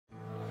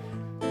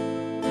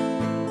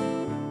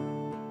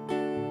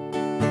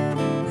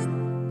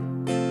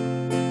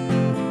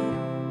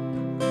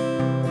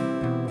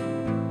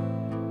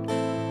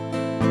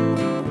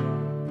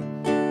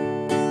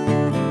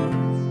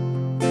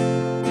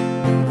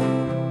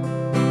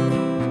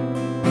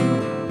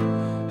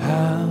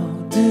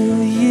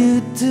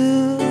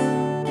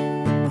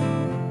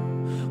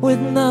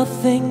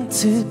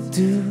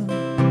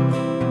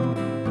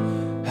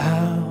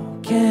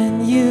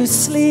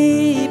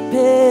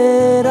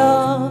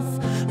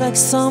like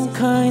some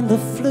kind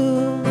of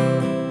flu.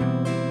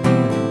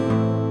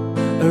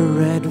 A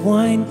red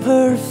wine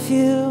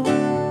perfume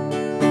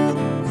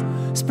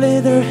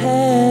split her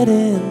head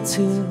in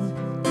two.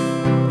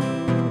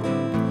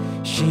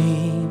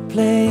 She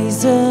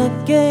plays a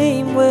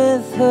game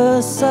with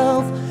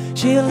herself,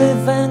 she'll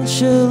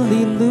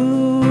eventually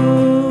lose.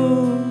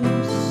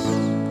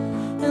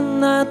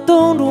 And I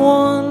don't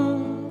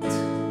want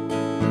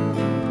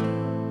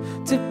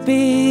to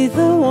be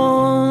the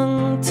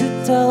one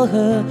to tell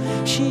her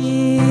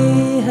she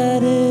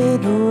had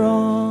it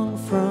wrong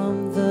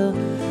from the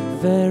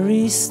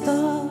very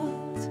start.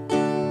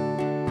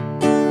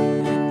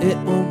 It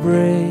will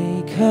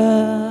break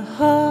her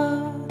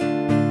heart.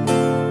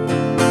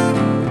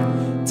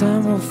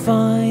 Time will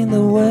find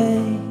a way.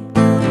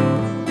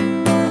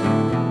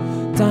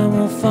 Time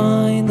will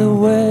find a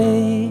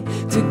way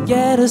to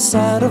get us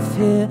out of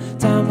here.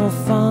 Time will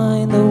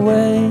find a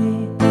way.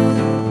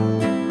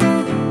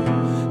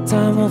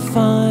 Time will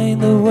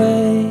find a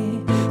way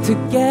to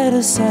get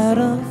us out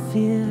of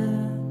here.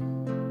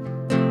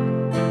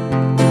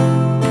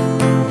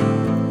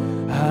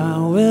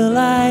 How will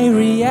I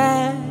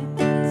react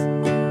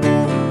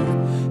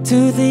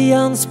to the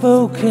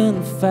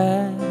unspoken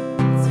fact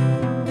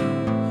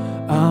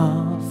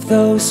of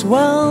those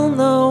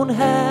well-known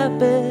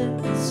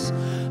habits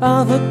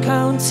of a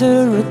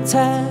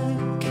counterattack?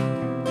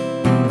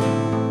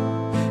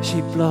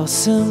 She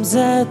blossoms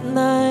at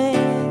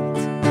night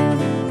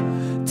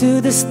to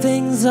the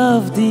stings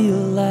of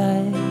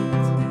delight.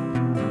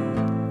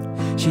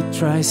 She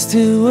tries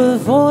to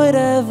avoid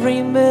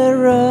every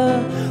mirror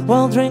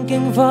while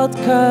drinking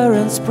vodka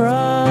and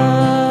Sprite.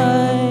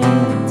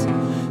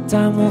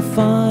 Time will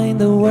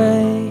find a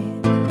way.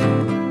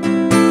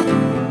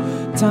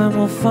 Time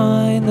will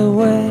find a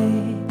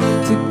way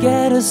to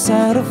get us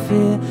out of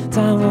here.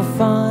 Time will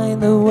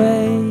find a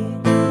way.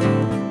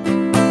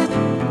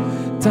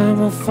 Time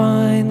will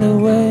find a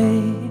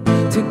way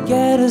to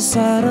get us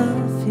out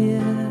of here.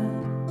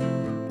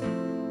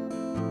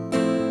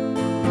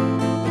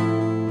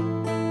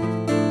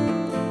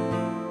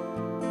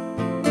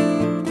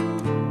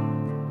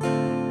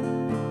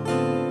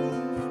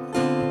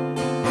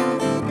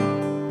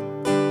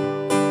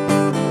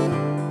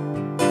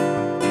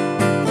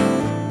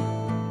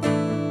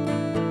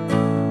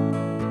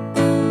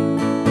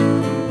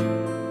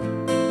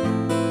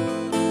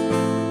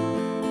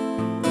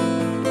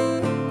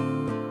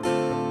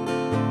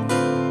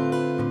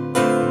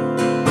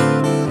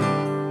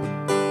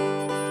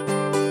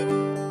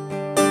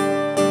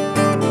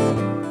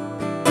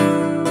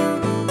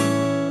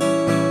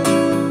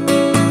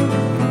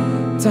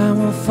 Time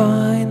will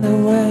find a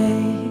way.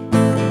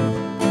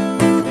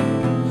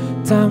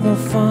 Time will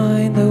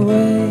find a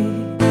way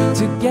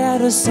to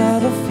get us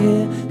out of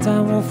here.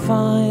 Time will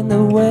find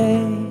a way.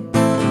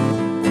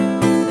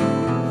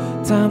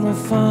 Time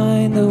will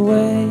find a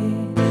way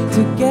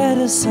to get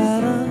us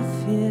out of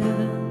here.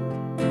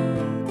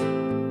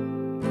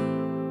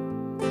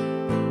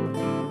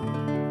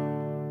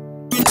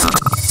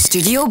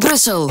 Studio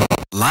Brussel.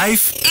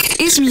 Live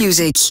is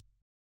music.